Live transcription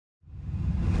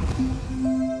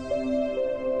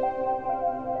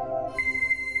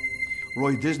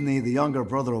Roy Disney, the younger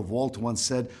brother of Walt, once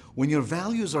said, "When your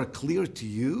values are clear to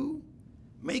you,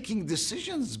 making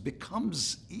decisions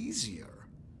becomes easier."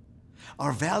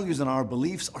 Our values and our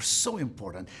beliefs are so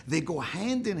important. They go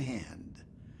hand in hand.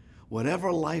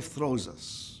 Whatever life throws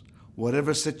us,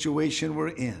 whatever situation we're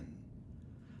in,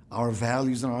 our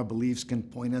values and our beliefs can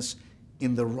point us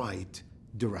in the right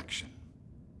direction.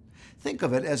 Think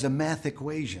of it as a math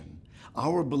equation.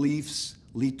 Our beliefs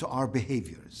lead to our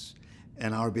behaviors,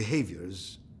 and our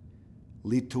behaviors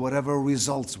lead to whatever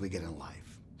results we get in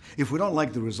life. If we don't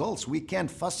like the results, we can't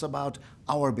fuss about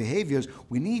our behaviors.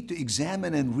 We need to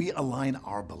examine and realign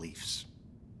our beliefs.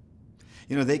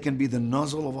 You know, they can be the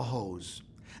nozzle of a hose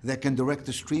that can direct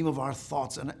the stream of our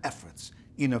thoughts and efforts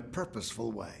in a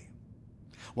purposeful way,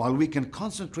 while we can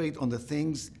concentrate on the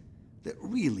things that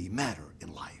really matter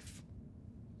in life.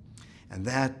 And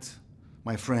that,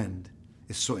 my friend,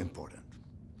 is so important.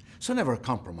 So never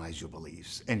compromise your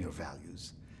beliefs and your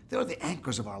values. They are the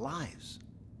anchors of our lives.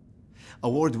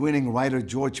 Award-winning writer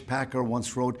George Packer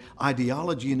once wrote,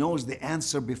 "Ideology knows the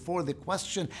answer before the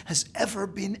question has ever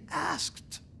been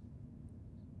asked."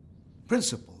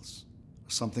 Principles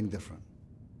are something different.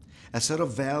 A set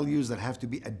of values that have to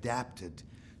be adapted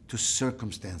to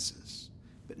circumstances,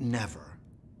 but never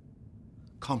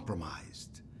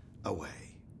compromised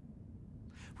away.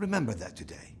 Remember that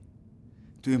today.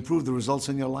 To improve the results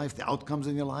in your life, the outcomes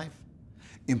in your life,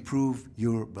 improve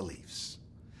your beliefs.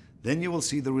 Then you will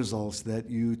see the results that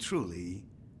you truly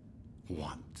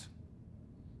want.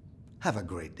 Have a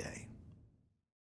great day.